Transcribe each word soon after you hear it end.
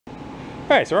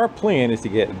Alright, so our plan is to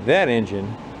get that engine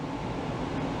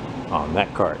on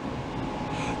that cart.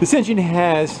 This engine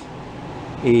has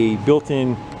a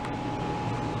built-in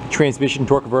transmission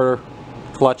torque converter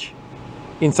clutch.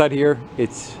 Inside here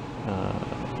it's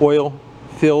oil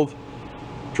filled,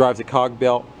 drives a cog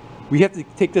belt. We have to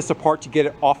take this apart to get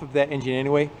it off of that engine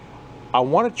anyway. I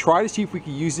want to try to see if we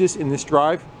can use this in this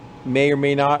drive. May or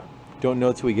may not. Don't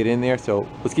know until we get in there. So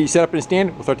let's get you set up in a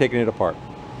stand. We'll start taking it apart.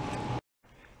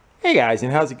 Hey guys,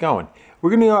 and how's it going?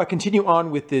 We're going to continue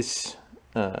on with this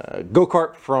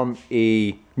go-kart from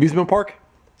a amusement park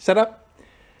setup.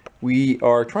 We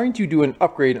are trying to do an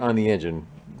upgrade on the engine.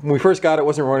 When we first got it,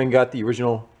 wasn't running. Got the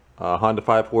original Honda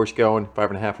 5-horse going,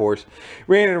 5.5 horse.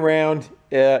 Ran it around.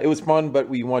 It was fun, but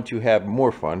we want to have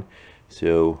more fun.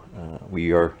 So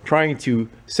we are trying to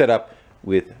set up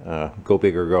with go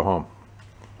big or go home.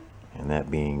 And that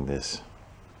being this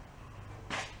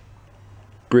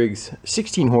Briggs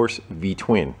 16-horse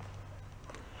vtwin.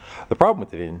 The problem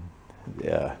with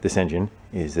this engine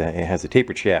is that it has a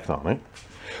tapered shaft on it.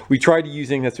 We tried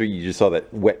using, that's where you just saw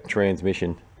that wet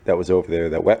transmission that was over there,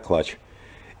 that wet clutch,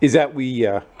 is that we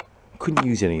couldn't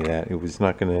use any of that. It was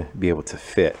not going to be able to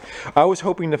fit. I was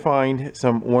hoping to find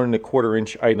some 1 1/4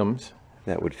 inch items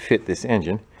that would fit this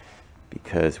engine,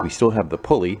 because we still have the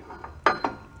pulley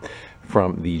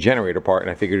from the generator part,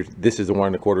 and I figured this is a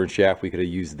 1 1/4 inch shaft. We could have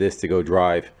used this to go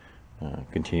drive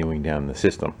continuing down the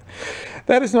system.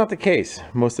 That is not the case.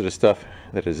 Most of the stuff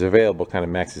that is available kind of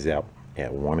maxes out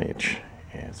at 1 inch,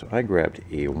 and so I grabbed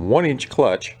a 1 inch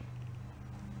clutch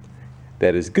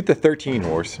that is good to 13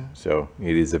 horse, so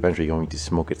it is eventually going to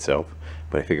smoke itself,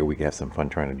 but I figured we could have some fun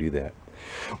trying to do that.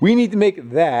 We need to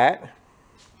make that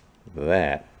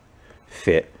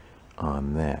fit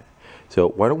on that. So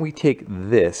why don't we take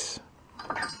this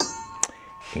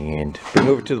and bring it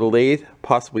over to the lathe.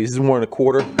 Possibly this is 1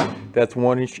 1/4, that's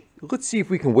 1 inch. Let's see if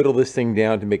we can whittle this thing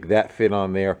down to make that fit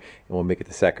on there, and we'll make it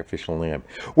the sacrificial lamb.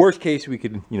 Worst case, we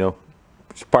could, you know,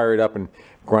 fire it up and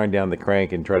grind down the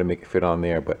crank and try to make it fit on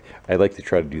there, but I'd like to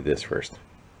try to do this first.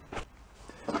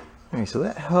 Alright, so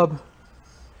that hub,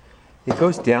 it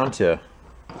goes down to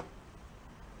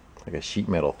like a sheet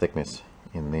metal thickness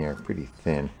in there, pretty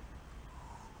thin.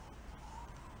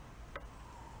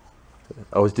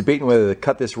 I was debating whether to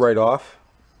cut this right off,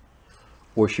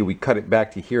 or should we cut it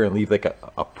back to here and leave like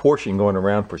a portion going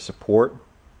around for support.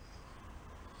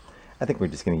 I think we're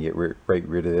just going to get right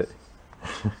rid of it.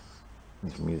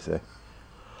 Easy for me to say.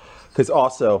 Because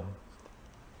also,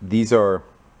 these are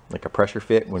like a pressure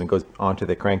fit. When it goes onto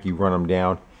the crank, you run them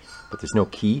down, but there's no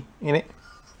key in it.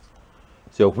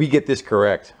 So if we get this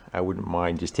correct, I wouldn't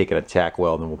mind just taking a tack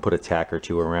weld and we'll put a tack or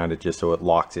two around it just so it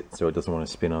locks it, so it doesn't want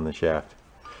to spin on the shaft.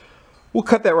 We'll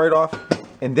cut that right off,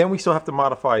 and then we still have to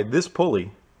modify this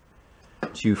pulley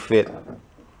to fit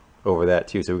over that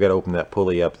too. So we got to open that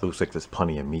pulley up. It looks like there's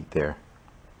plenty of meat there.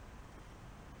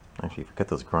 Actually, if we cut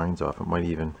those grinds off, it might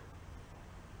even...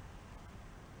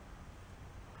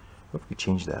 What if we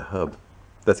change that hub?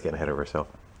 That's getting ahead of ourselves.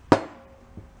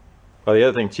 Oh, the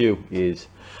other thing too is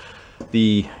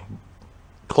the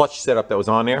clutch setup that was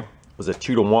on there was a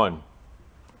 2-to-1,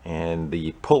 and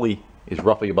the pulley is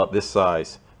roughly about this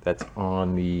size. That's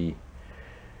on the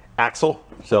axle.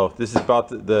 So this is about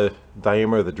the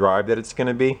diameter of the drive that it's going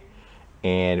to be,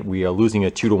 and we are losing a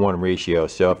 2-to-1 ratio.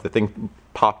 So if the thing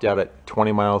popped out at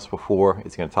 20 miles before,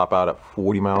 it's going to top out at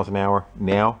 40 miles an hour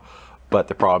now. But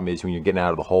the problem is when you're getting out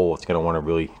of the hole, it's going to want to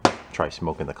really try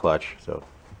smoking the clutch. So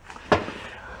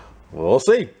we'll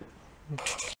see.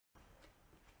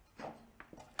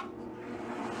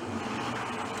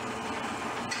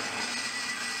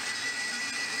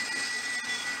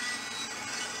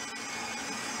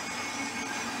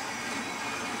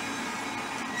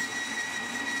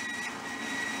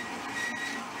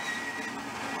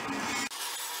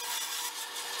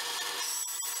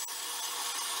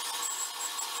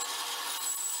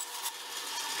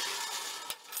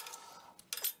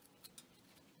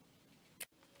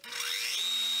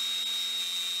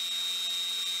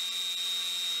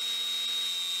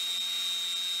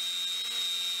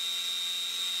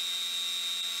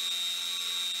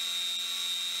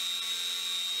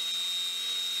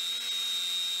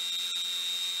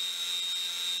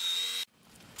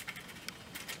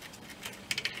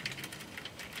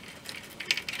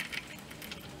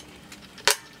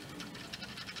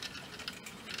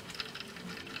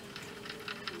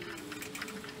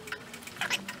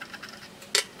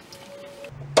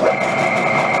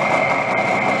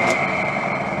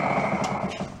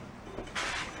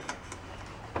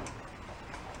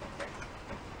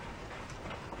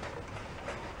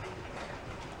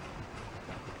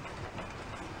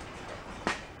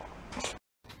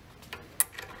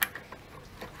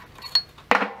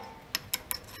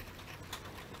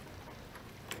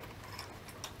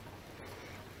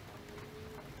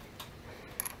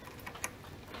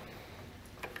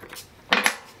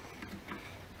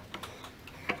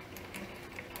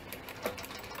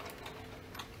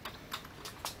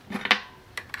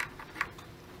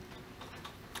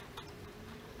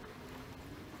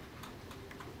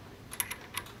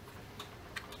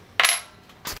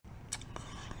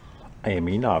 I am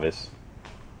a novice,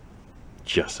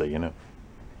 just so you know.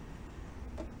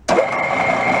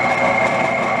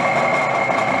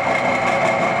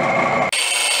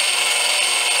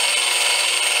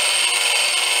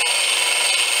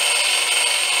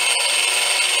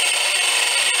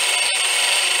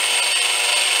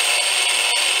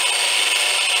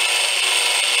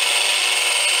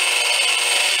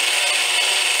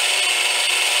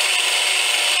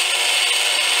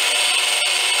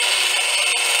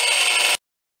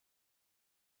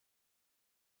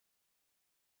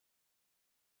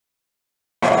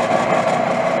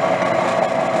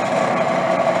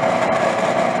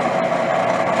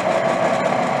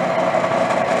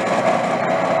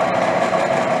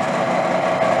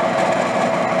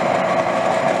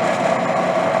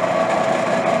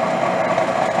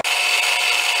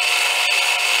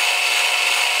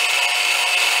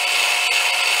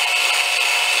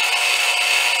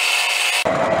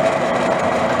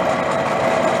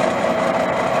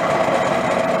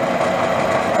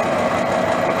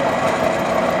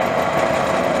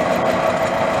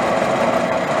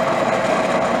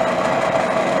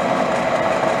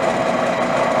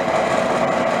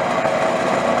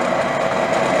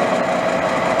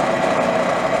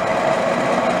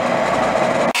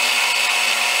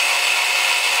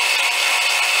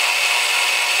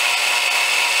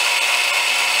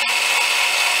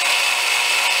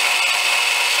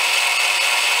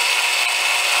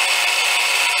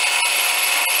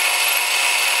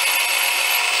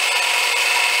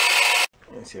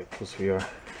 Let's see how close we are.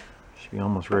 Should be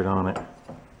almost right on it.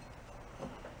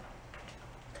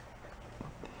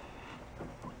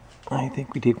 I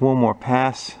think we take one more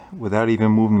pass without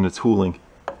even moving the tooling.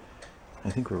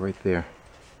 I think we're right there.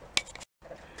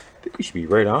 I think we should be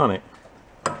right on it.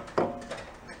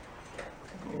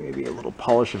 Maybe a little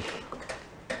polish of...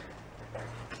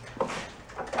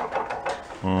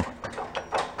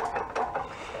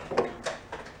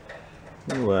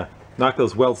 We'll knock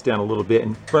those welds down a little bit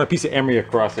and run a piece of emery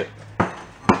across it. I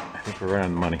think we're right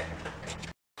on the money.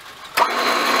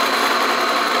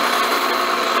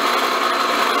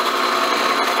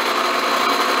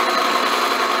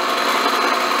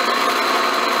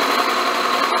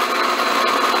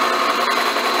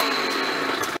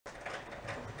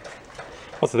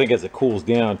 Also, I think as it cools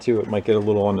down too, it might get a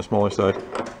little on the smaller side.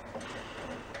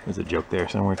 There's a joke there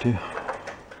somewhere too.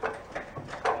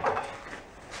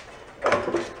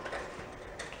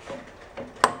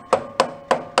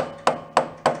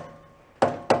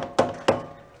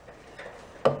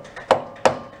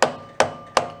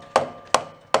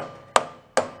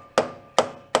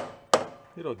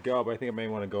 It'll go, but I think I may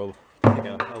want to go take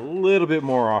a little bit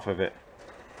more off of it.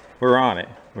 We're on it.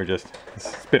 We're just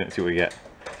spin it, see what we get.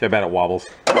 See how bad it wobbles.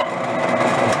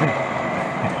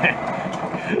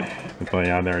 It's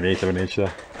only on there an eighth of an inch though.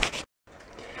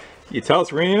 You tell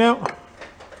it's raining out?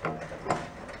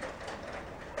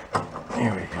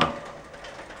 There we go.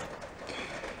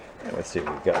 Now let's see if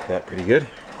we've got that pretty good.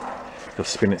 Go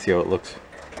spin it, see how it looks.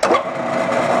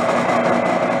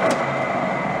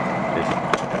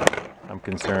 I'm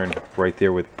concerned right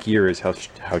there with gear is how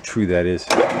true that is.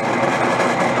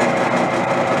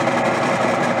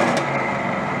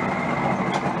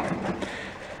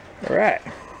 Alright,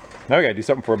 now we gotta do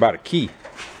something for about a key.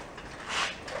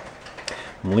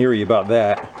 I'm leery about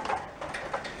that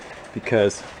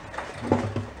because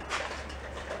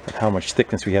of how much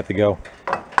thickness we have to go.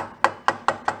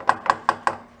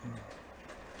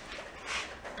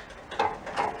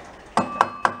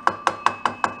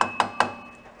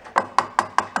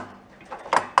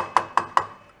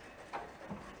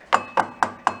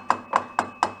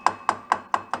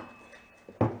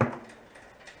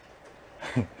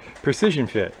 Precision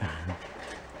fit.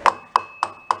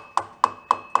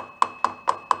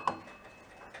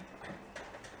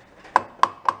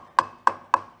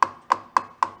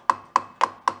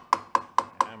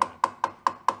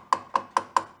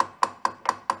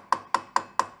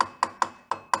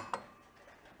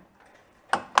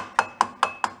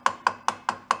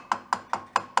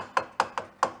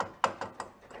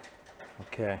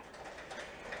 Okay.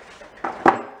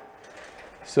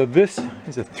 So this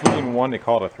is a 3-in-1. They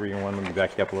call it a 3-in-1. Let me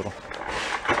back you up a little.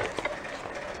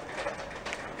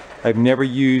 I've never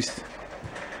used...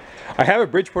 I have a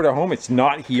Bridgeport at home. It's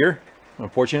not here,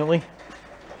 unfortunately.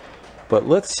 But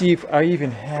let's see if I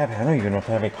even have... I don't even know if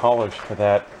I have any collars for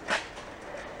that.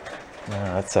 No,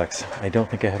 that sucks. I don't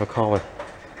think I have a collar.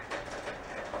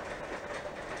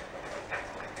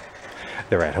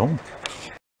 They're at home.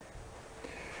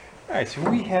 Alright, so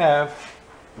we have...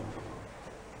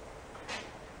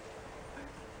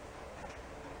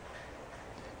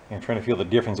 I'm trying to feel the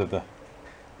difference of the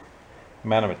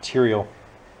amount of material.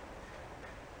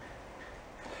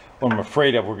 What I'm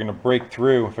afraid of, we're going to break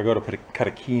through if I go to cut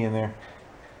a key in there.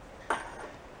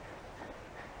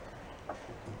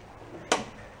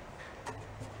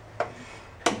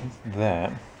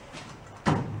 That.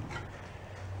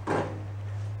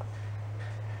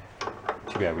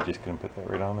 Too bad we just couldn't put that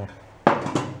right on there.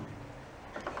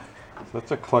 So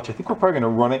that's a clutch. I think we're probably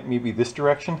going to run it maybe this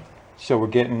direction, so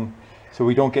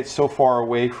we don't get so far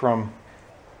away from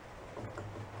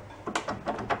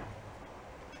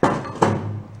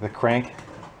the crank.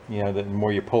 You know, the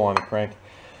more you pull on the crank.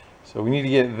 So we need to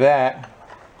get that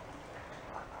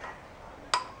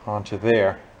onto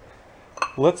there.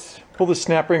 Let's pull the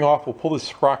snap ring off. We'll pull the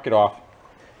sprocket off,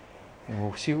 and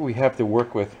we'll see what we have to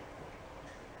work with.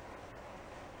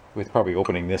 With probably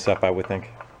opening this up, I would think.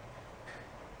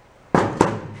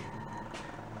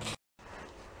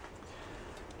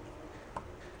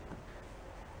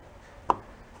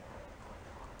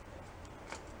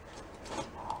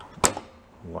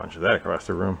 Launch that across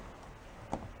the room.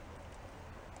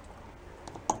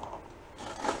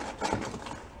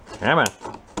 Come on.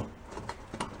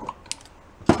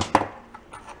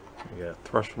 We got a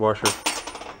thrust washer.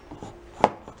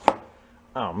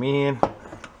 Oh man.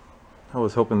 I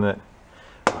was hoping that...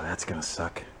 Oh, that's gonna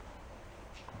suck.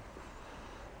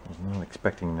 I was not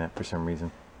expecting that for some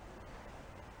reason.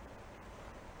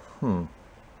 Oh,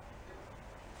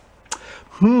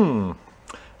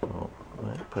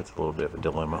 that puts a little bit of a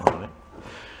dilemma on it.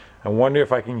 I wonder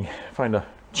if I can find a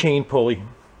chain pulley.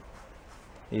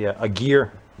 Yeah, a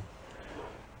gear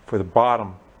for the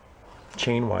bottom,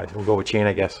 chain-wise. We'll go with chain,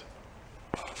 I guess.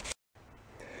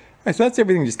 Alright, so that's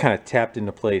everything just kind of tapped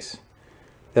into place.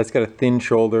 That's got a thin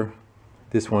shoulder.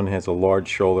 This one has a large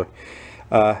shoulder.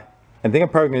 I think I'm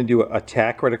probably going to do a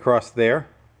tack right across there,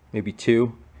 maybe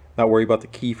two. Not worry about the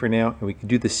key for now. And we can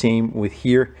do the same with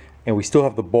here. And we still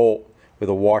have the bolt with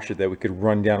a washer that we could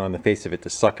run down on the face of it to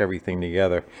suck everything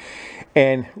together.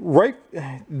 And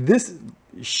this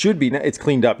should be, it's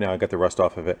cleaned up now. I got the rust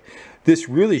off of it. This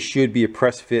really should be a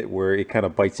press fit where it kind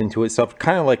of bites into itself,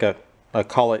 kind of like a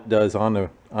collet does on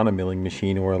a milling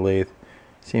machine or a lathe.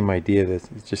 Same idea. It's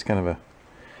just kind of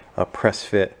a press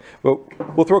fit. But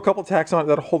we'll throw a couple tacks on it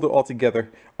that'll hold it all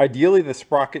together. Ideally, the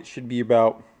sprocket should be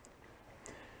about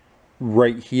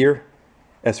right here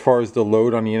as far as the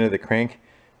load on the end of the crank.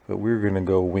 But we're going to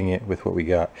go wing it with what we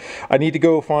got. I need to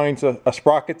go find a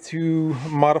sprocket to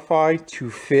modify to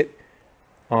fit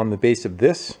on the base of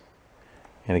this.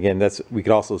 And again, we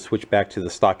could also switch back to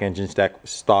the stock engine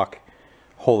stock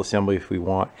whole assembly if we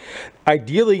want.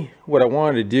 Ideally, what I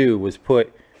wanted to do was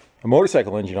put a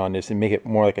motorcycle engine on this and make it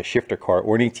more like a shifter cart,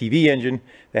 or an ATV engine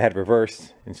that had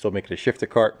reverse and still make it a shifter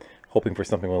cart, hoping for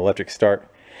something with an electric start.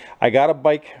 I got a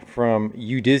bike from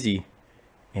lthe,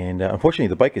 and unfortunately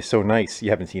the bike is so nice, you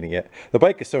haven't seen it yet. The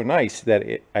bike is so nice that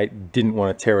I didn't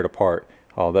want to tear it apart.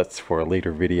 Oh, that's for a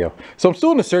later video. So I'm still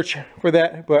in the search for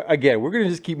that, but again, we're going to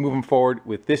just keep moving forward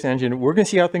with this engine. We're going to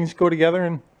see how things go together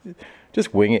and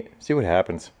just wing it, see what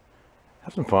happens.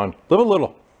 Have some fun, live a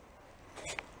little.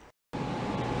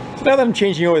 So now that I'm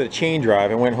changing over the chain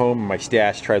drive, I went home in my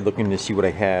stash, tried looking to see what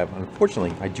I have.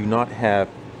 Unfortunately, I do not have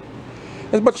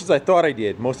as much as I thought I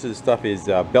did. Most of the stuff is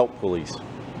belt pulleys,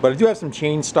 but I do have some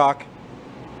chain stock.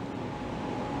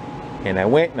 And I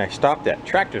went and I stopped at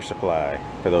Tractor Supply.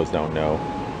 For those who don't know,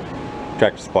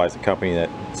 Tractor Supply is a company that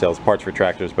sells parts for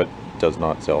tractors but does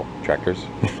not sell tractors.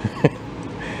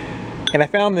 And I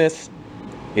found this.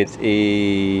 It's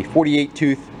a 48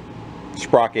 tooth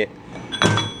sprocket,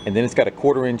 and then it's got a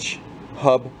 1/4 inch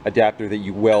hub adapter that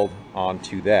you weld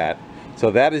onto that.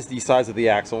 So that is the size of the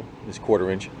axle, this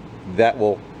 1/4 inch. That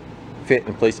will fit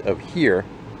in place of here.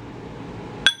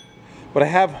 But I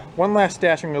have one last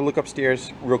stash. I'm going to look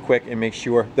upstairs real quick and make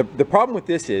sure. The problem with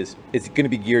this is it's going to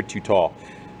be geared too tall.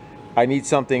 I need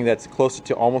something that's closer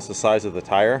to almost the size of the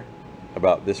tire,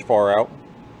 about this far out.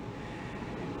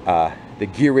 The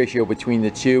gear ratio between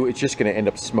the two, it's just going to end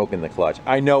up smoking the clutch.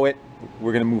 I know it.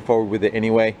 We're going to move forward with it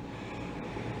anyway.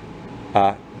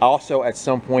 Also, at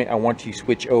some point, I want to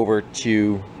switch over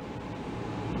to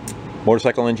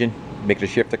motorcycle engine, make it a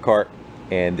shifter cart.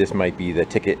 And this might be the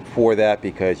ticket for that,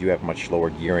 because you have much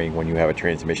slower gearing when you have a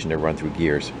transmission to run through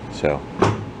gears. So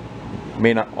it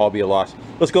may not all be a loss.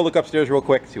 Let's go look upstairs real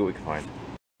quick, see what we can find.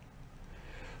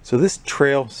 So this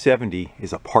Trail 70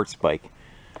 is a parts bike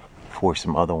for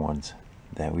some other ones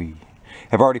that we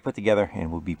have already put together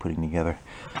and we'll be putting together.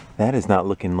 That is not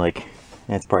looking like,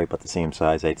 that's probably about the same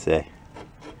size, I'd say.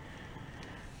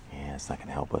 Yeah, it's not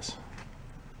gonna help us.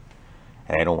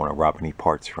 And I don't want to rob any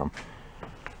parts from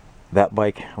that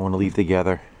bike. I want to leave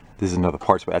together. This is another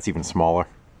parts, but that's even smaller.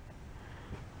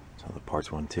 So Oh, the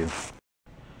parts one too.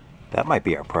 That might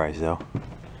be our prize though.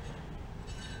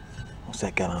 What's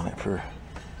that got on it for?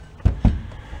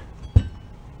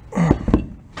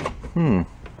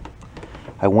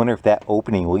 I wonder if that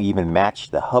opening will even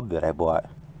match the hub that I bought.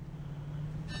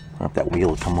 I don't know if that wheel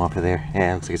will come off of there.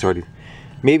 Yeah, it looks like it's already.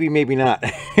 Maybe, maybe not.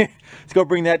 Let's go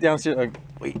bring that downstairs.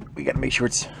 Wait, we gotta make sure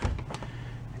it's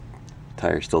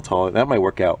tire's still tall. That might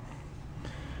work out.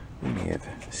 We may have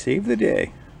saved the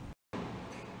day.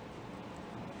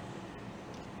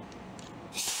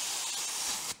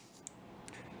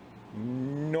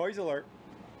 Noise alert.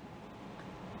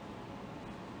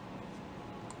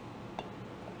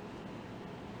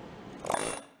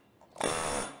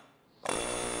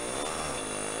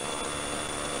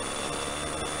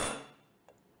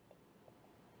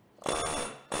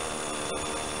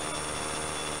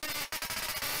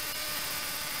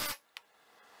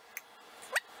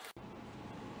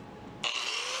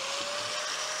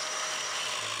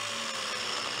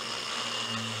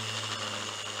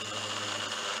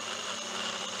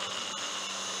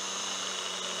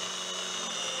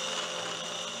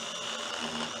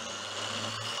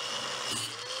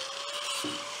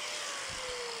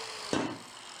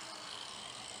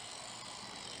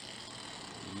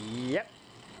 Yep.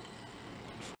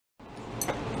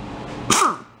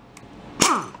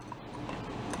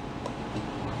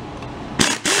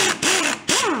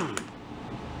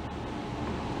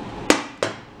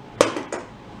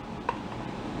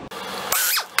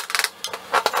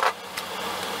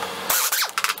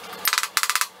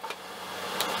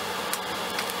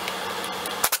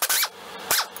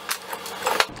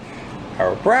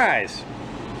 Our prize.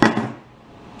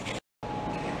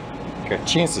 Okay,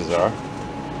 chances are.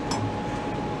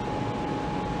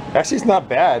 Actually, it's not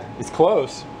bad. It's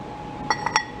close.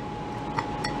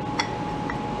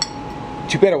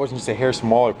 Too bad it wasn't just a hair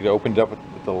smaller. Could have opened it up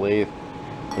with the lathe.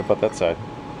 What about that side?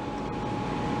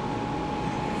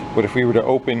 What if we were to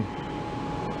open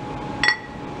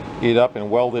it up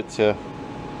and weld it to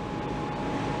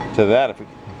that? If we,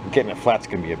 getting it flat's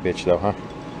gonna be a bitch, though, huh?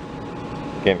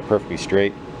 Getting it perfectly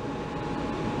straight.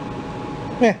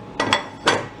 Yeah.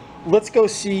 Let's go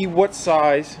see what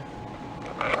size.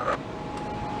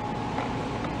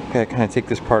 Okay, kind of take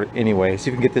this part anyway. See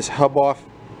if we can get this hub off,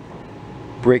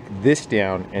 break this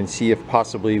down, and see if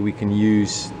possibly we can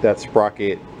use that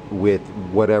sprocket with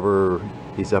whatever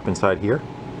is up inside here.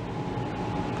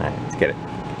 All right, let's get it.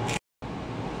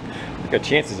 Look what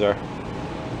chances are.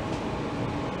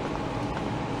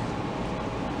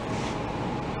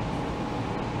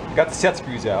 Got the set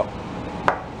screws out.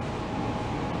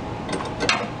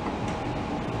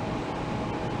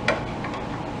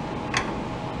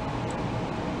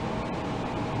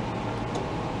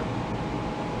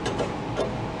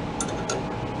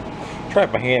 Try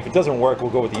it by hand. If it doesn't work,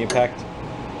 we'll go with the impact.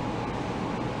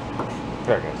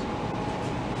 There it goes.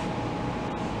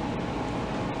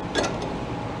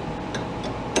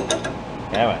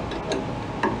 Come on.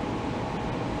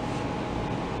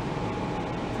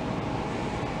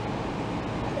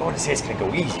 I don't want to say it's going to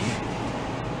go easy.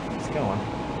 It's going.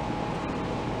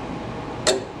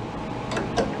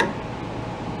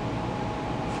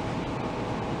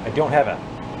 I don't have a...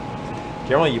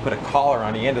 Generally, you put a collar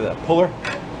on the end of the puller.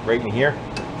 Right in here.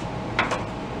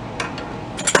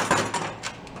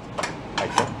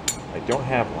 I don't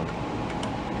have one.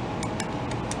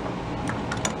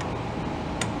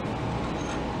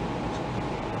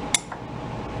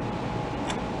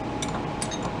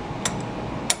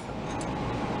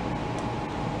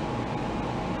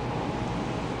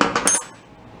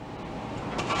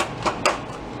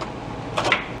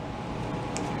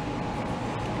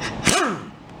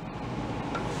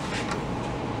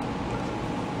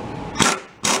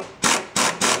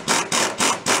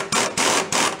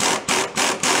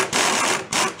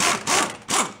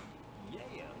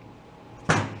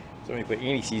 Somebody put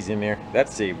anti-seize in there. That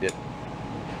saved it. See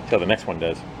how the next one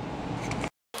does.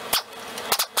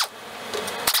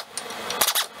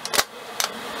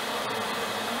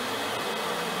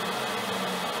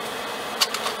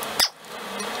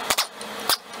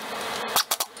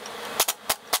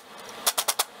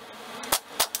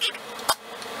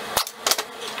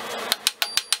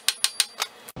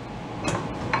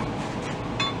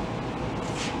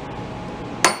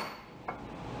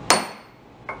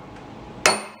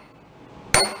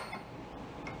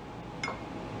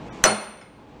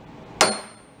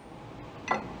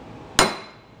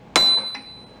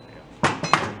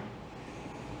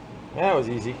 That was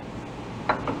easy.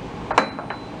 A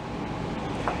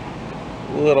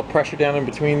little pressure down in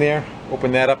between there.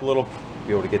 Open that up a little.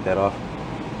 Be able to get that off.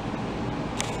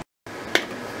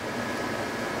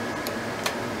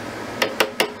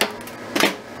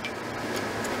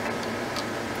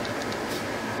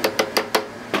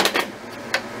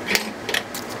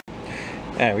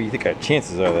 what do you think our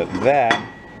chances are that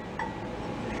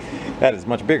that is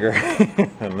much bigger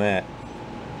than that?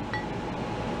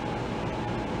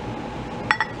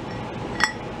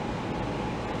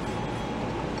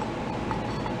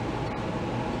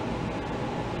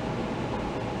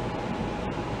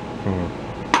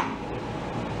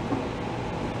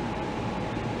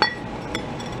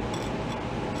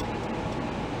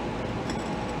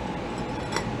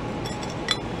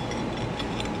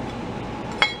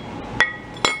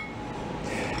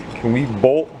 Can we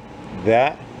bolt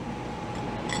that?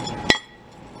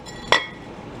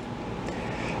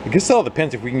 I guess it all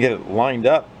depends if we can get it lined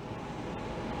up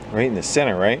right in the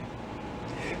center, right?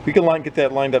 We can get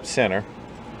that lined up center.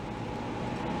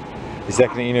 Is that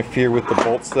going to interfere with the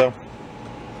bolts though?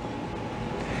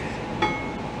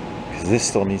 Because this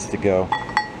still needs to go.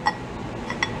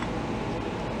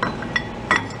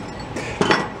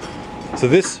 So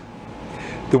this,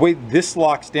 the way this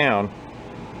locks down,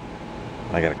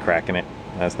 I got a crack in it.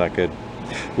 That's not good.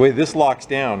 The way this locks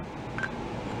down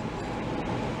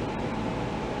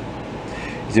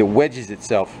is it wedges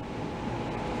itself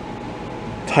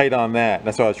tight on that.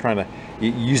 That's why I was trying to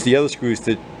use the other screws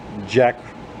to jack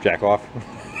off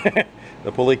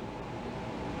the pulley.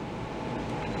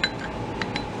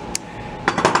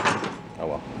 Oh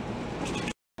well.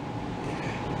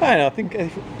 I don't know, I think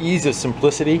ease of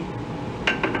simplicity.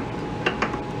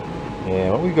 Yeah,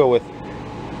 why don't we go with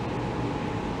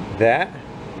that,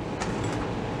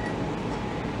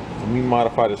 and we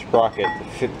modify the sprocket to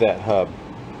fit that hub.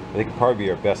 I think it'd probably be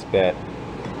our best bet.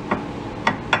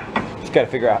 Just got to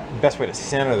figure out the best way to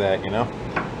center that, you know.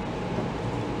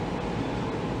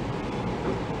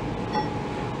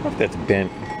 I wonder if that's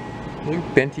bent. Is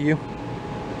it bent to you?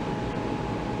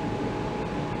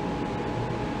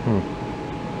 I'm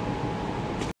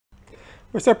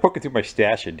gonna start poking through my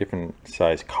stash of different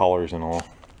size collars and all.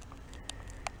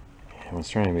 I was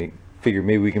trying to figure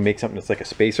maybe we can make something that's like a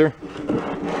spacer.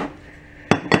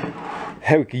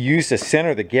 How we could use to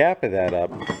center the gap of that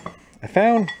up. I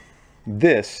found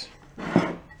this,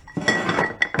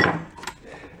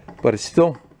 but it's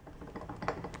still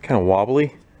kind of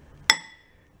wobbly.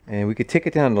 And we could take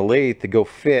it down the lathe to go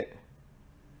fit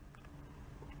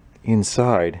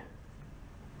inside.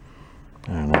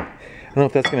 I don't know. I don't know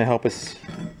if that's going to help us,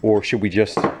 or should we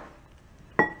just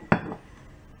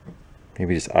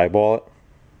maybe just eyeball it.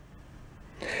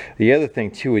 The other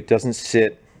thing too, it doesn't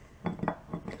sit,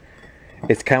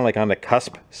 it's kind of like on the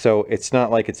cusp, so it's not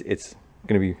like it's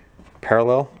going to be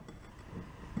parallel.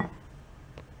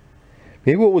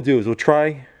 Maybe what we'll do is we'll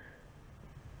try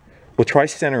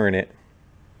centering it,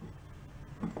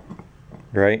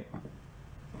 right?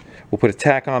 We'll put a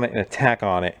tack on it and a tack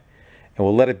on it, and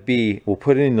we'll let it be. We'll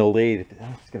put it in the lathe.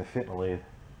 It's going to fit in the lathe.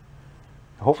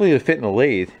 Hopefully it'll fit in the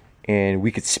lathe, and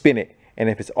we could spin it. And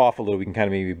if it's off a little, we can kind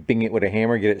of maybe bing it with a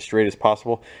hammer, get it as straight as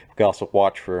possible. We can also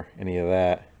watch for any of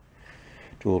that.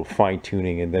 Do a little fine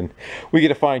tuning, and then we get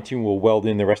a fine tune, we'll weld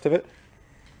in the rest of it.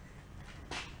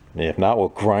 And if not, we'll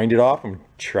grind it off and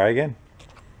try again.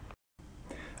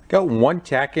 Got one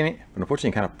tack in it, but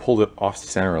unfortunately kind of pulled it off the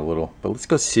center a little. But let's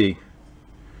go see.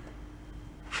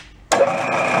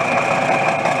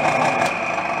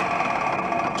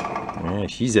 Yeah,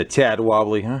 she's a tad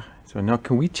wobbly, huh? So now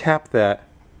can we tap that?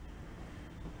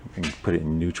 We can put it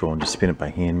in neutral and just spin it by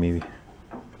hand maybe.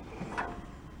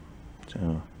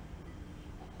 So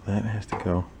that has to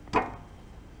go.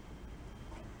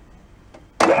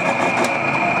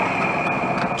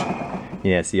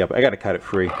 Yeah, see, I gotta cut it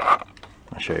free.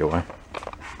 I'll show you why.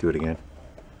 Do it again.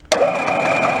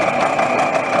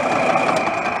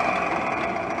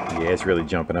 Yeah, it's really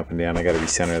jumping up and down. I gotta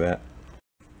recenter that.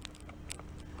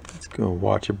 Let's go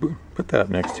watch it. Put that up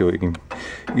next to it. You can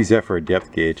use that for a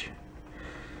depth gauge.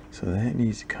 So that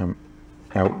needs to come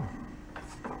out.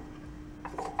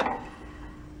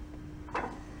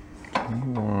 You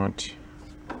want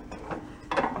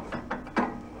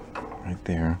right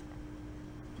there.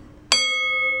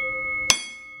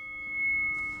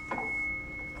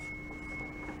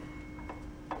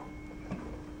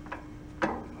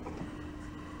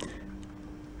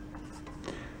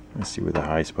 Let's see where the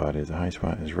high spot is. The high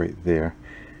spot is right there.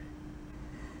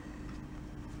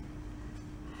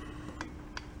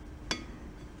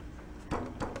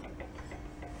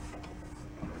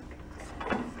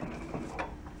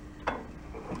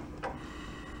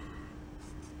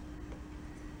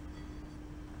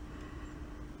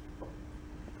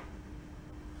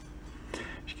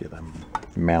 Just get that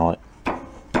mallet.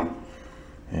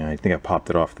 And I think I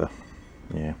popped it off the,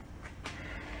 yeah.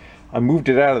 I moved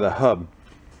it out of the hub.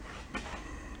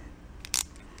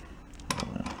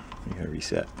 You gotta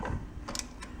reset.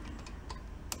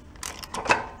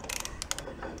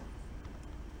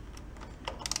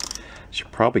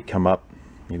 probably come up,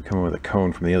 maybe come in with a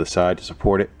cone from the other side to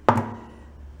support it.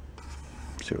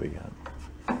 Let's see what we got.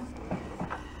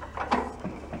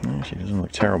 Actually, it doesn't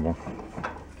look terrible.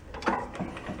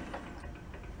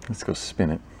 Let's go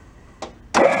spin it.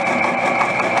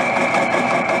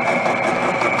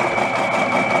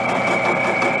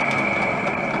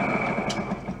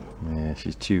 Yeah,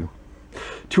 she's too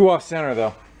off center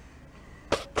though.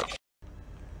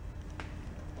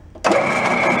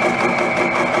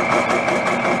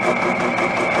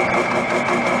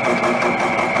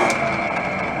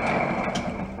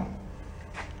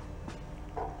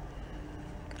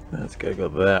 That's gotta go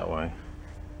that way.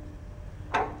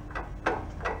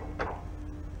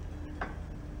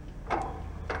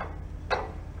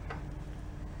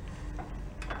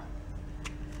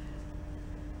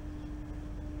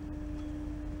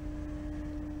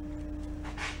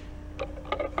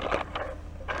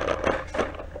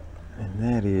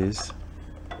 That is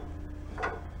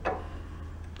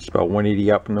just about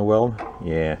 180 up in the weld.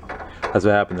 Yeah, that's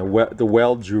what happened. The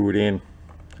weld drew it in.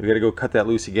 We got to go cut that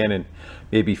loose again and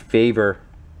maybe favor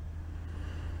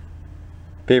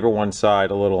one side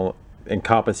a little and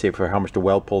compensate for how much the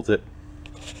weld pulls it.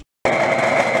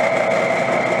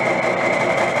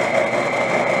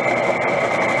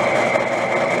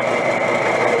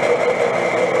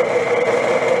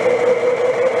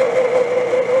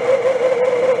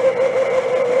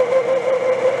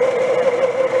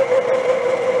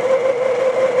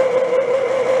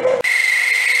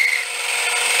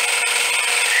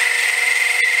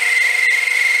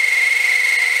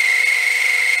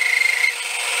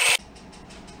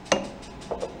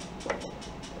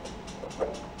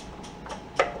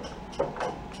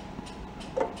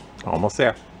 Almost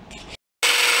there.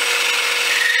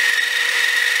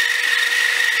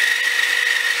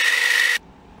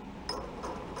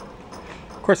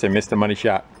 Of course I missed the money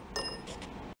shot.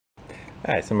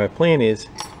 Alright, so my plan is,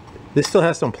 this still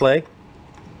has some play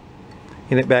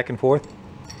in it back and forth,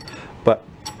 but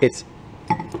it's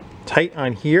tight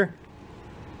on here.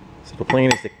 So the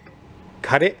plan is to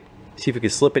cut it, see if we can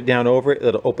slip it down over it.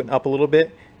 It'll open up a little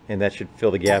bit, and that should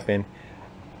fill the gap in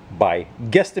by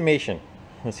guesstimation.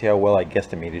 Let's see how well I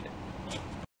guesstimated.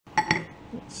 Let's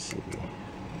see.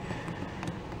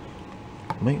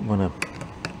 Might want to.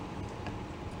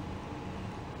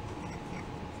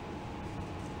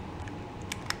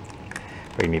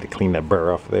 I need to clean that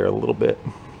burr off there a little bit.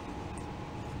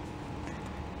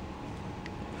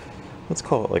 Let's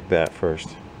call it like that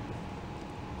first.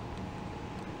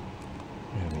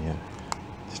 Yeah,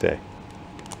 stay.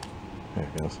 There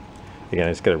it goes. Again, I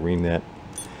just got to ream that.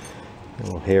 A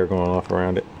little hair going off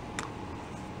around it.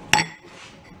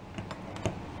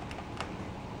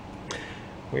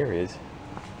 Where is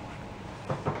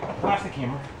plastic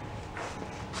hammer?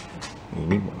 You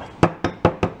need one.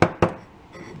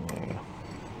 There you go.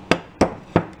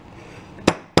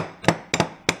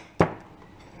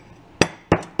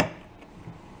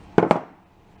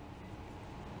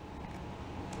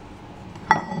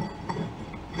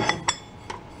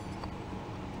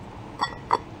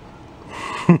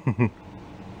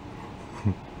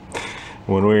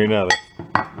 One way or another,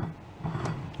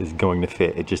 is going to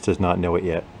fit. It just does not know it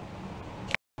yet.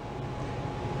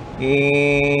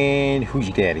 And who's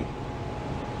your daddy?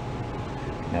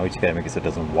 Now we just gotta make it so it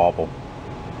doesn't wobble.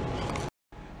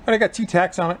 But I got 2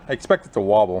 tacks on it. I expect it to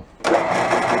wobble.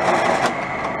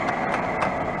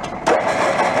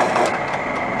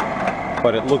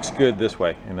 But it looks good this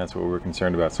way, and that's what we're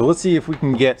concerned about. So let's see if we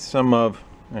can get some of,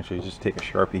 actually just take a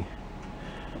Sharpie.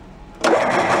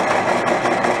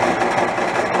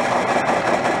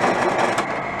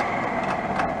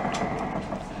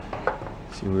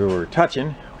 See where we're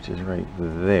touching, which is right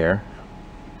there.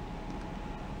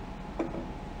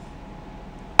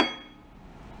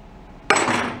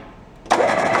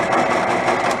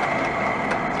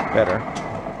 It's better.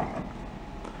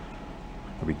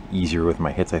 It'll be easier with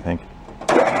my hits, I think.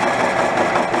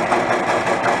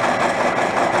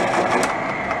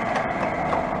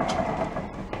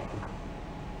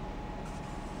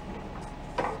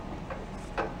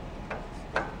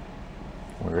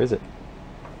 Where is it?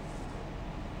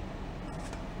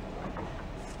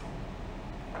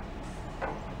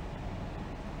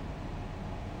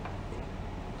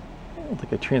 I don't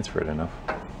think I transferred enough.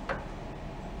 I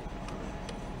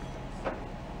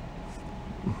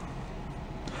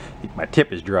think my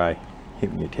tip is dry. I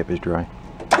hate when your tip is dry.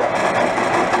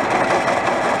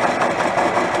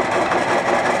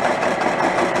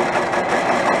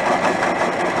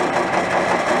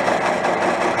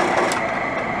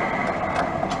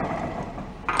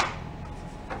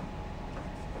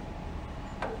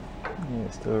 Yeah,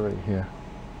 still right here.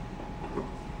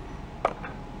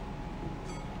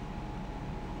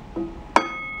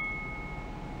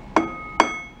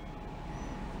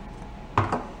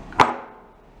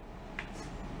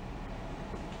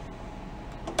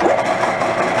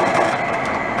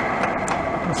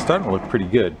 starting to look pretty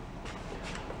good.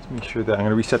 Let's make sure that I'm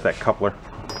going to reset that coupler.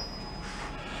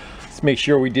 Let's make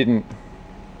sure we didn't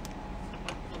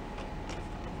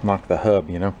knock the hub,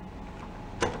 you know.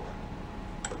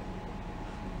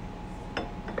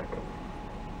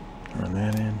 Run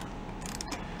that in.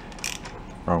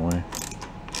 Wrong way.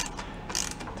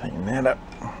 Tighten that up.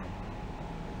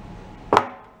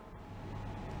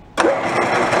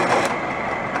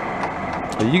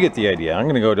 So you get the idea. I'm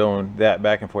going to go doing that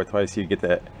back and forth twice to get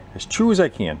that as true as I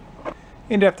can.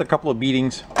 And after a couple of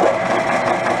beatings,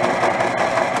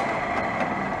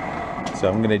 so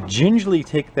I'm going to gingerly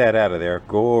take that out of there,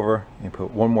 go over and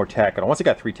put one more tack on. Once I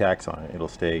got 3 tacks on it, it'll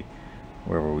stay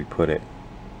wherever we put it.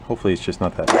 Hopefully it's just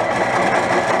not that.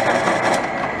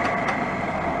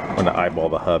 I'm going to eyeball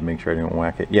the hub, make sure I don't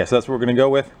whack it. Yeah, so that's what we're going to go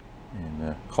with.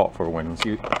 And call it for a win. Let's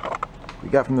see what we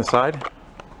got from the side.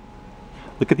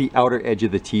 Look at the outer edge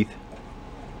of the teeth.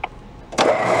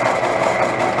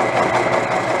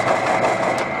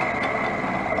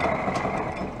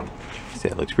 See,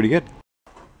 that looks pretty good.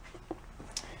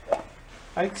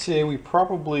 I'd say we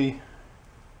probably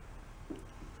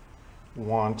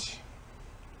want...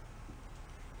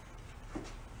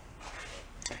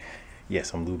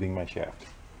 Yes, I'm lubing my shaft.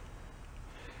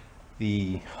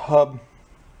 The hub.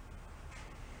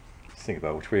 Let's think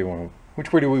about which way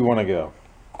do we want to go?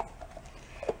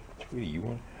 Which way do you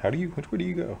want? Which way do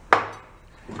you go?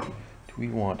 Do we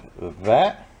want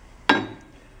that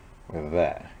or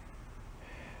that?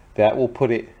 That will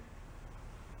put it.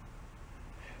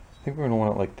 I think we're going to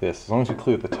want it like this, as long as we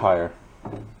clear the tire,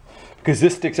 because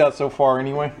this sticks out so far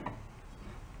anyway.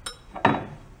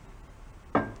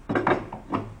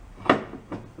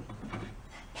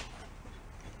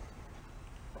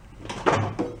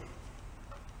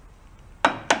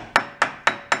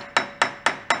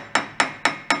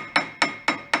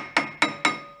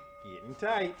 Getting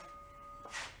tight.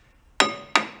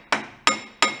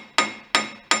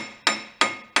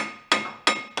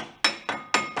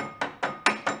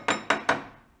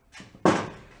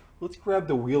 Let's grab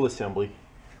the wheel assembly,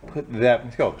 put that,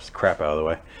 let's go, just crap out of the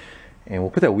way, and we'll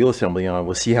put that wheel assembly on.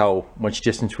 We'll see how much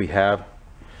distance we have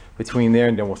between there,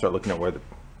 and then we'll start looking at where to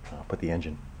put the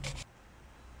engine.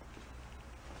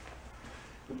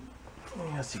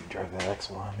 Let's see if we drive that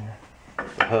axle on here.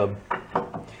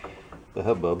 The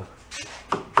hubbub.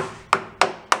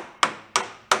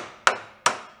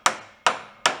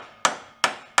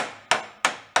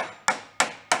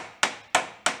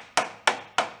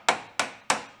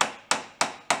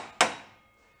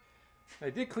 I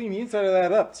did clean the inside of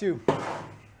that up too.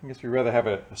 I guess we'd rather have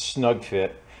a snug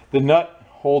fit. The nut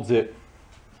holds it.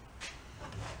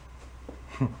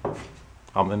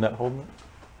 I'm the nut holding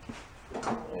it.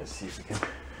 Let's see if we can.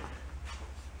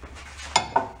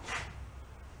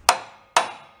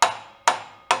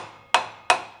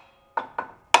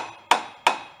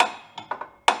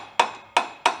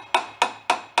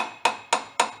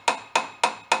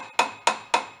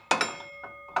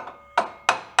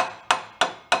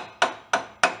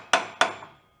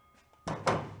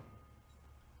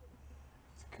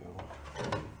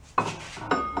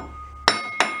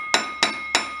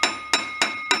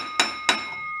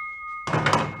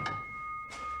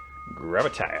 Grab a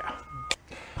tire.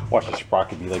 Watch the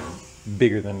sprocket be like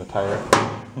bigger than the tire.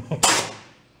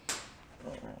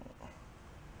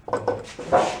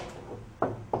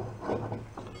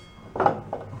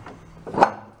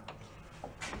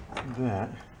 That.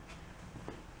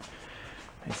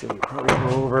 I said we probably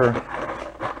go over.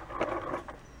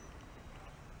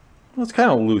 Well, it's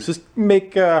kind of loose. Let's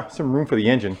make some room for the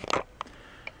engine.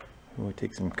 We'll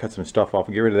cut some stuff off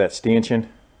and get rid of that stanchion.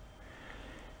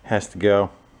 Has to go.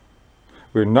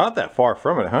 We're not that far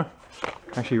from it, huh?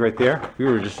 Actually, right there. We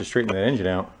were just to straighten that engine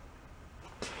out.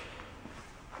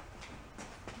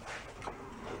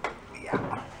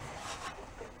 Yeah.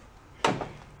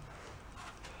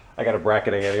 I got a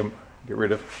bracket I gotta get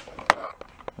rid of.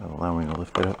 That'll allow me to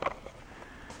lift it up.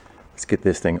 Let's get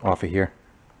this thing off of here.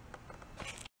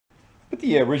 Put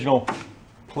the original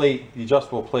plate, the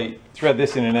adjustable plate, thread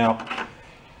this in and out.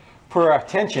 For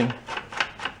tension,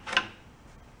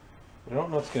 I don't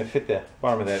know if it's going to fit the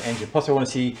bottom of that engine. Plus I want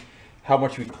to see how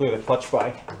much we clear the clutch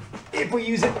by if we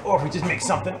use it, or if we just make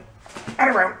something out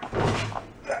of round.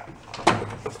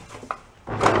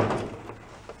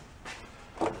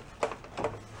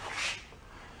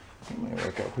 It might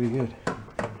work out pretty good.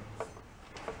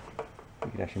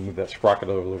 We can actually move that sprocket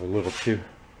over a little too.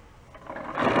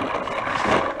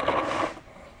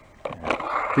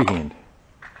 Freehand.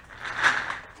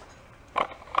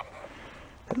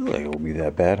 Doesn't look like it will be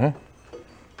that bad, huh?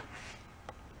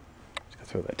 Just gotta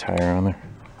throw that tire on there.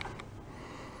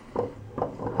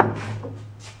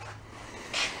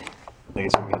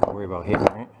 place we have to worry about hitting,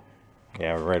 right?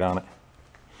 Yeah, we're right on it.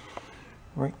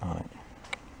 Right on it.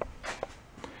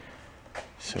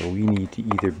 So we need to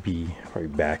either be probably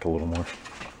back a little more.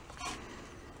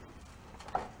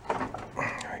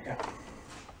 There we go.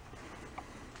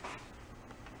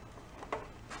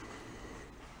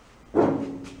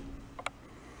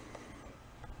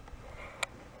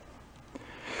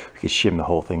 We could shim the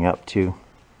whole thing up too.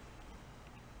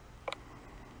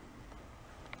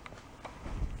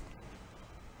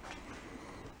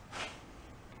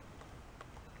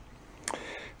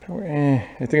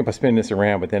 I think about spinning this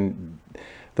around, but then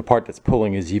the part that's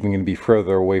pulling is even going to be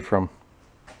further away from.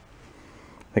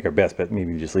 I think our best bet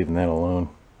maybe just leaving that alone.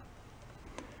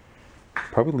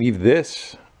 Probably leave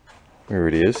this where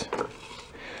it is.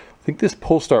 I think this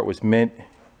pull start was meant,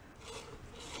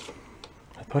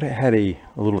 I thought it had a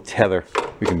little tether.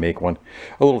 We can make one.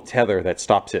 A little tether that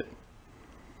stops it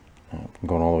from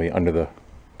going all the way under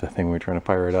the thing we're trying to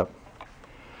fire it up.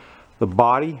 The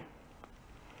body,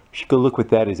 we should go look what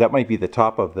that is. That might be the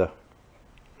top of the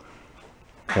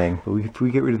thing. But if we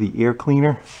get rid of the air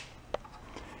cleaner,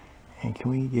 and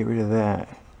can we get rid of that?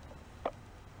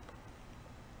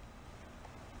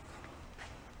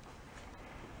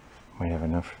 Might have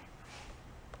enough.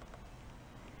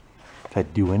 Does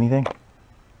that do anything?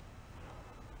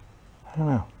 I don't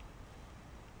know.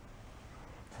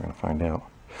 We're gonna find out.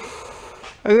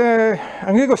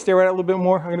 I'm gonna go stare at it a little bit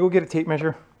more. I'm gonna go get a tape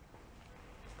measure,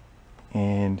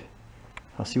 and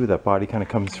I'll see where that body kind of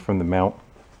comes from the mount.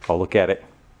 I'll look at it,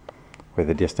 where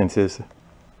the distance is.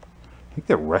 I think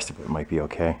the rest of it might be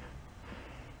okay.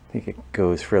 I think it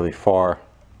goes fairly far.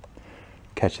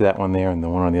 Catch that one there and the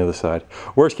one on the other side.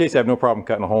 Worst case, I have no problem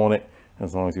cutting a hole in it,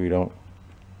 as long as we don't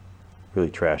really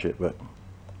trash it, but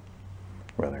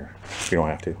rather, we don't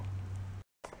have to.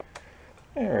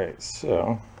 Alright,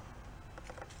 so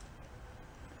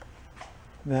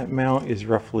that mount is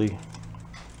roughly,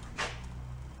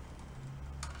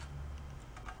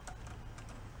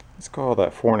 let's call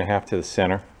that 4.5 to the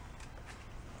center.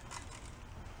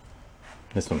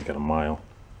 This one's got a mile.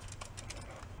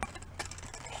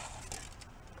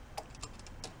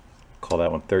 Call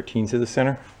that one 13 to the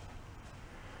center.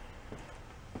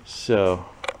 So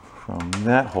from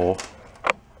that hole,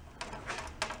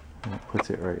 that puts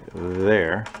it right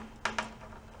there.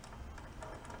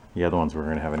 The other ones we're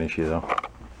going to have an issue though.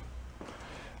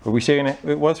 Were we saying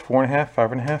it was 4.5,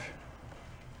 5.5?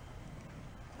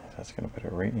 That's going to put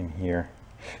it right in here.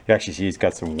 You actually see it's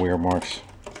got some wear marks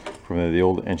from the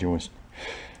old engine was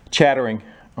chattering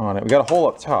on it. We got a hole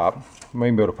up top. We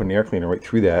might be able to put an air cleaner right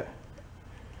through that.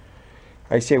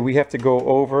 I say we have to go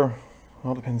over,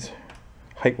 well, it depends.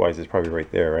 Height wise, it's probably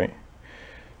right there, right?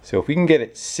 So if we can get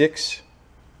it 6,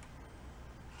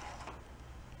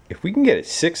 if we can get it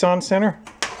 6 on center,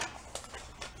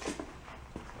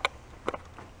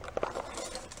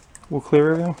 we'll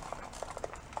clear everything.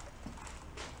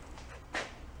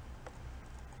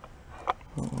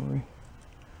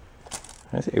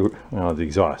 I say, well, the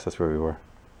exhaust, that's where we were.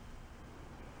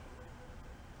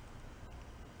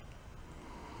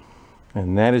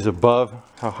 And that is above,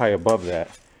 how high above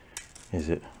that is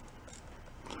it?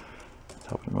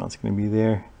 Top of the mount's going to be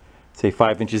there, say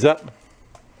 5 inches up.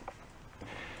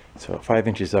 So 5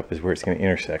 inches up is where it's going to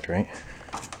intersect, right?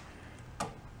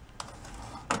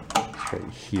 It's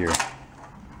right here.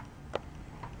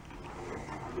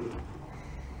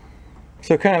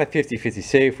 So kind of 50-50.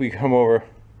 Say if we come over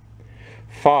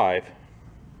 5,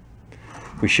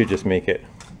 we should just make it.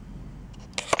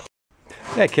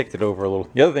 Yeah, I kicked it over a little.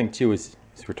 The other thing too is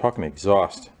we're talking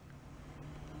exhaust.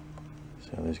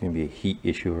 So there's going to be a heat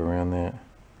issue around that.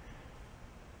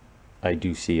 I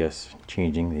do see us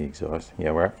changing the exhaust.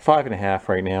 Yeah, we're at 5.5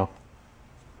 right now.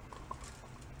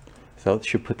 So it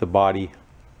should put the body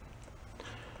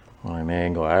on an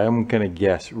angle. I'm going to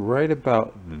guess right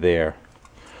about there.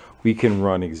 We can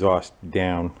run exhaust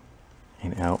down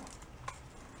and out.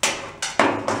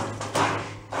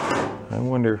 I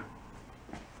wonder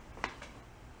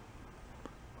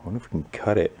if we can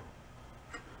cut it,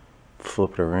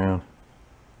 flip it around,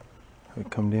 have it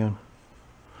come down,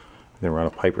 then run a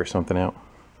pipe or something out.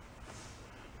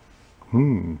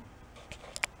 And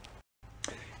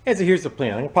so here's the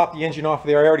plan. I'm gonna pop the engine off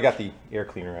there. I already got the air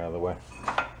cleaner out of the way,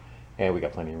 and we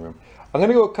got plenty of room. I'm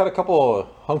gonna go cut a couple of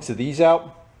hunks of these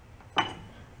out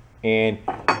and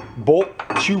bolt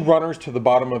 2 runners to the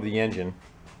bottom of the engine,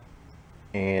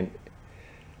 and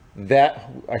that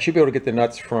I should be able to get the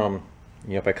nuts from,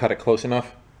 you know, if I cut it close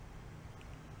enough.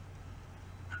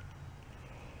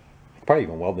 Probably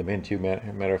even weld them in too,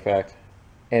 matter of fact.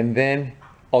 And then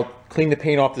I'll clean the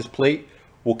paint off this plate.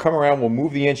 We'll come around, we'll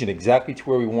move the engine exactly to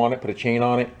where we want it, put a chain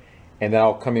on it, and then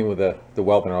I'll come in with the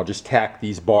weld and I'll just tack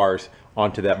these bars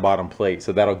onto that bottom plate,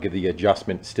 so that'll give the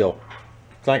adjustment still.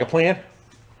 Sound like a plan?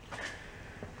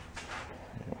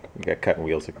 We got cutting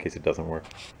wheels in case it doesn't work.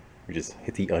 We just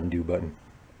hit the undo button.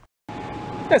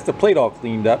 That's the plate all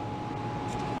cleaned up.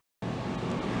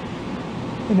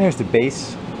 And there's the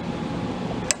base.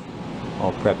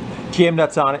 All prepped. Jam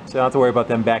nuts on it, so I don't have to worry about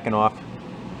them backing off.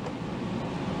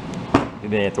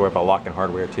 And then you have to worry about locking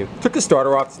hardware too. Took the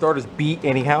starter off. The starter's beat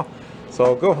anyhow. So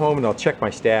I'll go home and I'll check my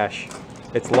stash.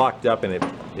 It's locked up and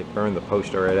it burned the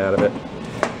poster right out of it.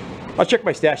 I'll check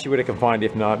my stash, see what I can find.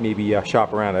 If not, maybe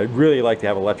shop around. I'd really like to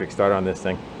have electric start on this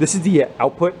thing. This is the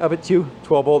output of it too.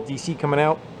 12 volt DC coming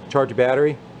out, charge a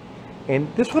battery.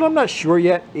 And this one I'm not sure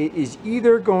yet. It is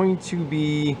either going to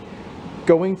be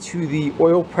going to the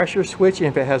oil pressure switch, and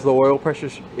if it has low oil pressure,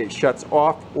 it shuts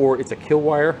off, or it's a kill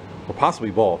wire, or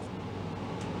possibly both.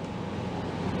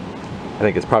 I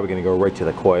think it's probably going to go right to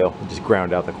the coil and just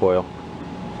ground out the coil.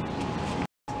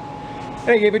 And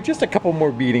I gave it just a couple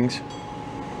more beatings.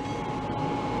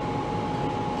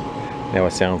 Now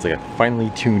it sounds like a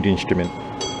finely tuned instrument.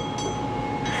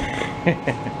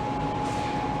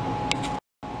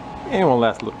 And one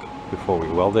last look before we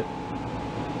weld it.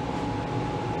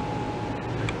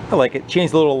 I like it.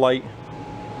 Changed a little light.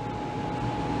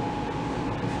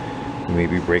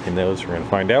 Maybe breaking those. We're going to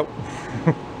find out.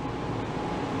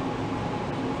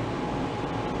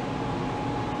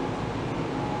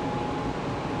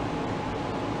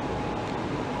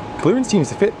 Clearance seems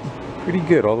to fit pretty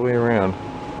good all the way around.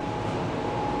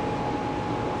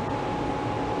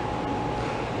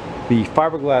 The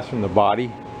fiberglass from the body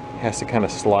has to kind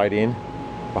of slide in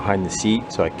behind the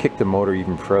seat, so I kicked the motor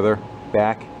even further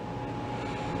back.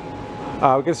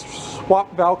 We're going to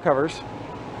swap valve covers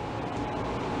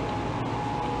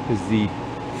because the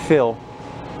fill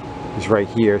is right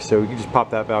here, so we can just pop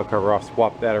that valve cover off,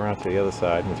 swap that around to the other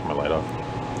side, and turn my light off.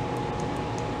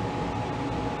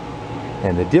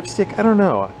 And the dipstick, I don't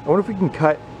know. I wonder if we can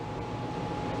cut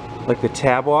like the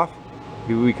tab off.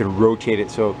 Maybe we could rotate it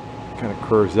so it kind of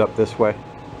curves up this way.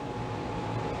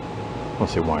 I'll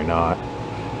say why not.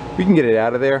 We can get it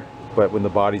out of there, but when the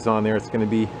body's on there, it's going to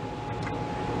be,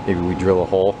 maybe we drill a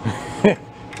hole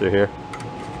through here.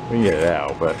 We can get it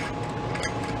out, but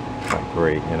it's not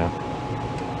great, you know.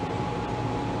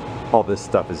 All this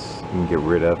stuff is you can get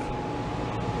rid of.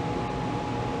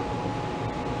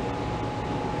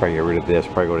 Probably get rid of this,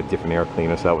 probably go to a different air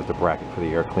cleaner. So that was the bracket for the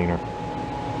air cleaner.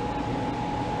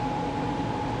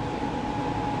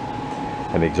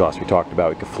 And the exhaust we talked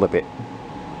about, we could flip it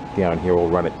down here, we'll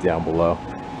run it down below.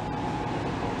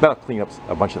 That'll clean up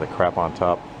a bunch of the crap on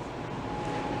top.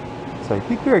 So I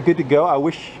think we're good to go. I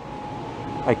wish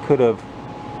I could have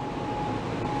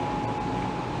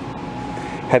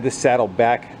had this saddle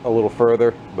back a little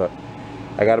further, but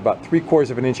I got about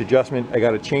 3/4 of an inch adjustment. I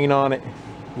got a chain on it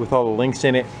with all the links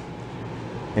in it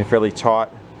and fairly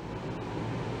taut.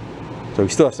 So we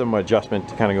still have some adjustment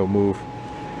to kind of go move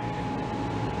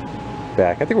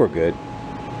back. I think we're good.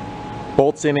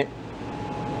 Bolts in it.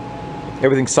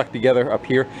 Everything's sucked together up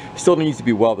here. Still needs to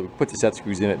be welded. We put the set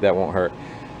screws in it, that won't hurt.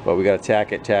 But we got to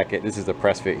tack it. This is the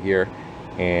press fit here.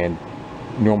 And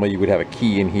normally you would have a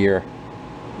key in here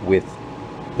with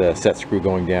the set screw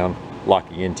going down,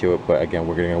 locking into it. But again,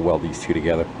 we're going to weld these two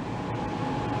together.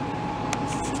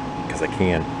 Because I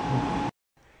can.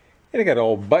 And I got it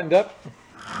all buttoned up.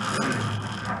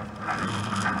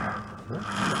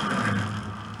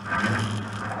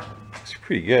 Looks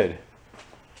pretty good.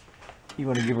 You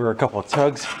want to give her a couple of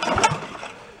tugs.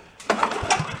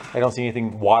 I don't see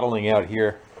anything waddling out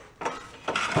here.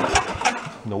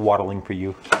 No waddling for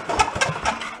you.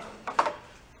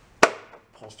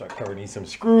 Pull start cover needs some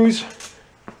screws.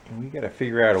 And we got to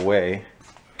figure out a way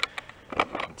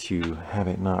to have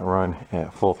it not run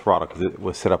at full throttle because it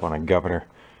was set up on a governor.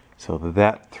 So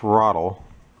that throttle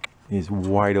is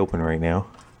wide open right now.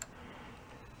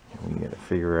 And we got to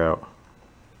figure out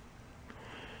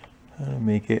how to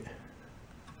make it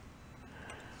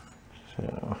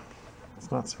so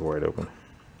it's not so wide open.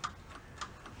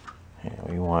 Yeah,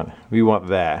 we want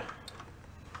that.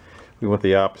 We want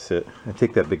the opposite. I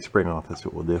take that big spring off. That's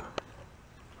what we'll do.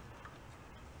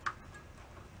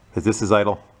 Because this is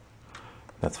idle.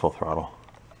 That's full throttle.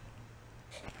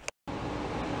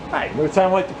 Alright, no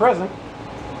time like the present.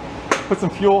 Put some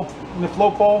fuel in the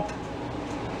float bowl.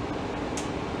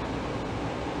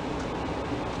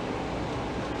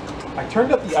 I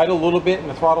turned up the idle a little bit and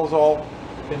the throttle's all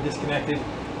been disconnected.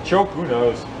 Choke, who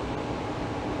knows?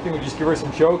 I think we just give her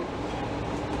some choke.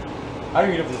 I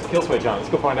don't even know if there's a kill switch on. Let's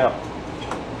go find out.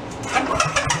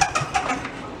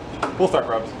 Full start,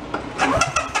 Rubs.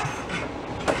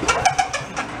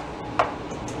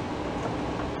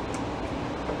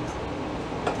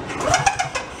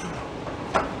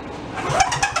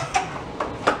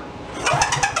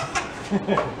 We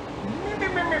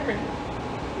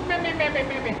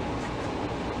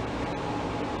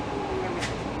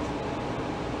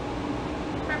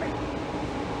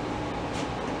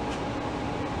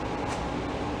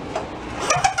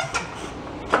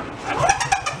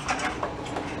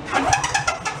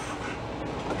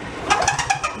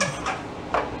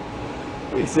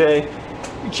say,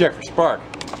 we check for spark.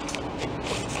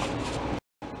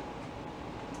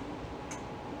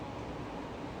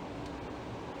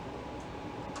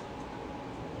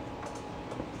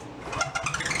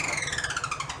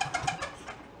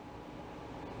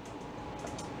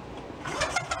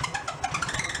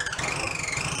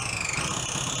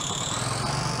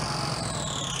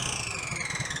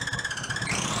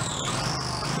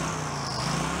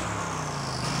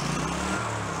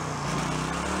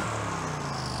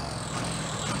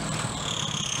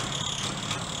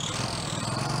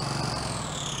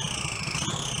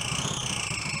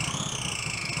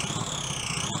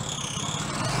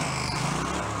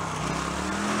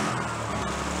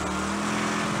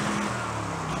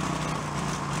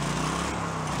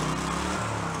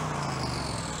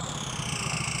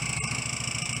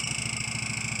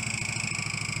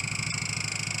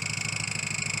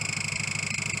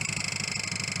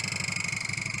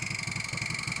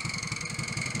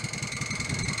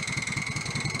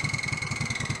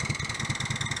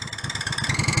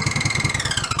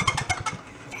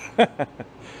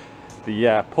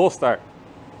 The pull start.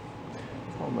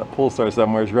 Oh, the pull start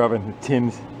somewhere is rubbing the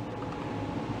Tim's.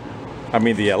 I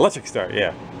mean the electric start,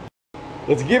 yeah.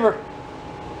 Let's give her.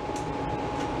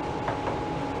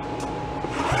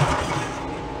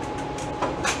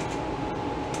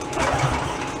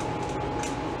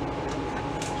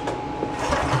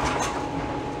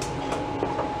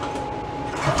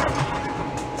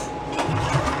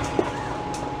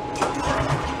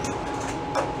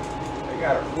 I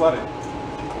got her flooded.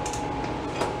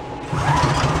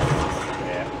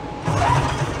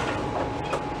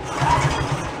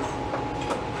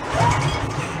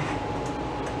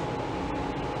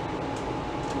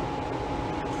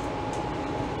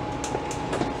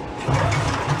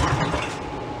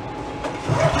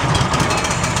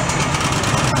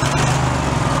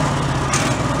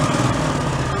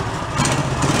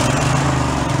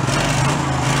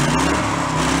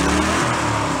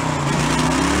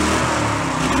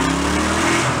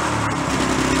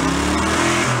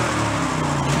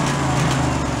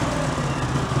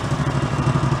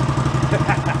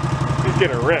 He's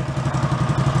getting a rip.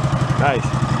 Nice.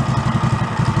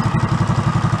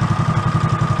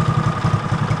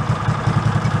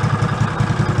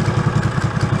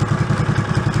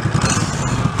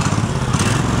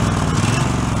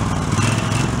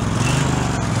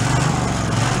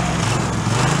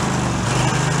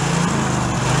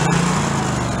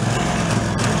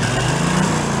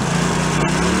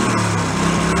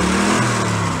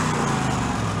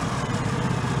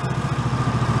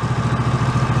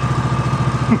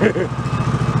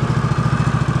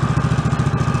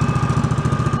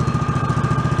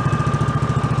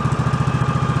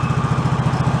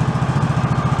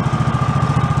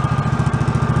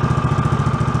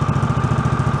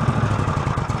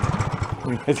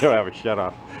 I still have a shut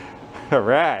off.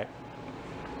 Alright.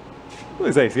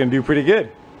 Looks like it's gonna do pretty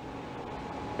good.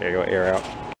 There you go, air out.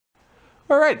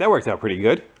 Alright, that worked out pretty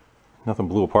good. Nothing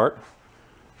blew apart.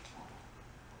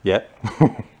 Yet.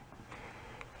 Hope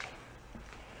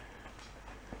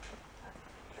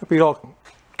it all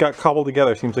got cobbled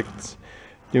together. Seems like it's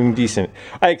doing decent.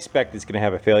 I expect it's gonna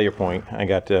have a failure point. I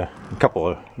got a couple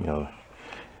of,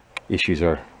 issues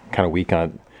are kind of weak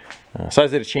on it.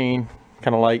 Size of the chain,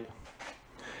 kind of light.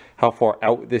 How far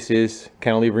out this is,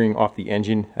 cantilevering off the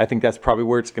engine. I think that's probably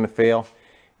where it's going to fail,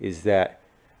 is that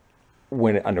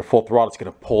when under full throttle, it's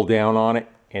going to pull down on it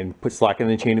and put slack in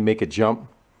the chain to make it jump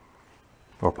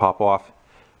or pop off.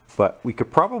 But we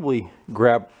could probably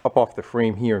grab up off the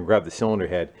frame here and grab the cylinder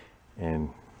head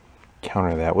and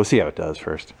counter that. We'll see how it does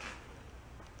first.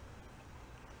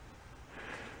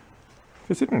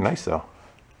 It's sitting nice though.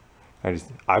 I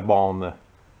just eyeballing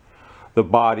the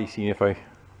body, seeing if I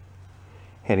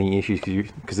had any issues,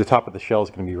 because the top of the shell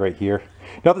is going to be right here.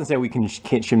 Nothing saying we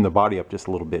can't shim the body up just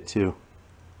a little bit too.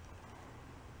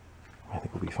 I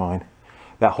think we'll be fine.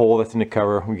 That hole that's in the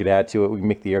cover, we could add to it. We can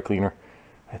make the air cleaner.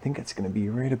 I think it's going to be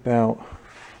right about,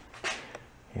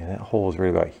 yeah, that hole is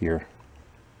right about here.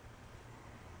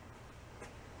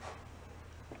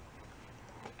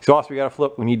 Exhaust we got to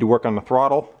flip. We need to work on the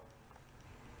throttle,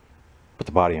 put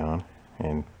the body on,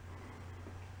 and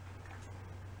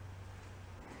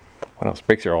what else?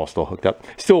 Brakes are all still hooked up.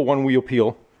 Still one wheel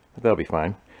peel, but that'll be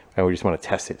fine. I just want to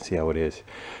test it, see how it is.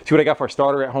 See what I got for a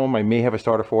starter at home. I may have a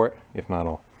starter for it. If not,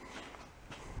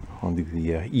 I'll do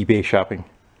the eBay shopping.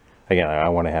 Again, I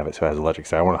want to have it so it has electric,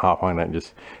 so I want to hop on it and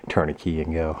just turn a key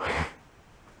and go.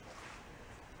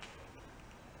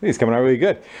 It's coming out really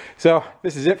good. So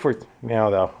this is it for now,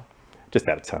 though. Just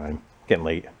out of time. Getting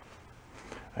late.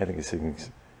 I think this is going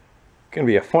to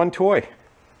be a fun toy.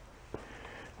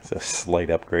 It's a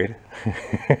slight upgrade.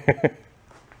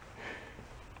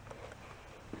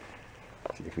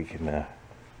 See if we can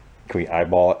we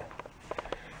eyeball it?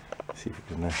 See if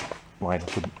we can line up,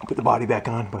 put the body back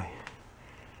on by.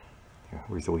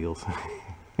 Where's the wheels?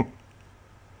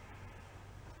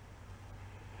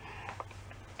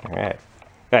 All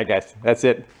right, guys, that's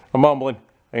it. I'm mumbling.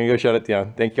 I'm gonna go shut it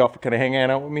down. Thank you all for kind of hanging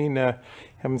out with me and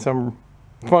having some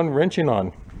fun wrenching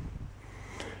on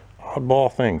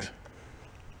oddball things.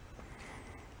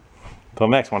 Till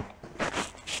next one.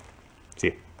 See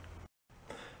you.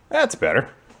 That's better.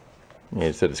 Yeah,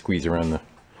 just had to squeeze around the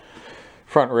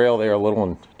front rail there a little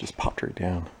and just popped right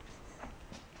down.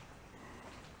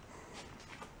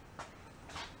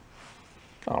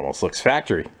 Almost looks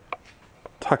factory.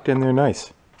 Tucked in there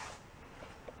nice.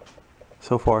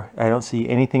 So far, I don't see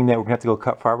anything that we're gonna have to go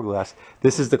cut fiberglass.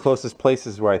 This is the closest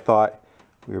places where I thought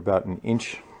we were about an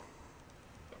inch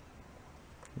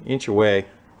away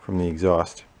from the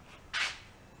exhaust.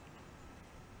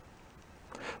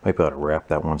 Might be able to wrap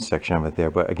that one section of it there,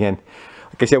 but again,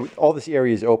 like I said, all this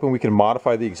area is open. We can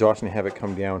modify the exhaust and have it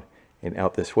come down and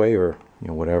out this way, or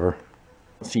whatever.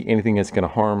 I don't see anything that's going to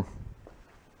harm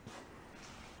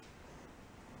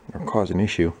or cause an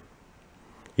issue.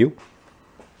 You?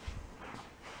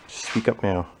 Speak up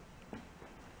now.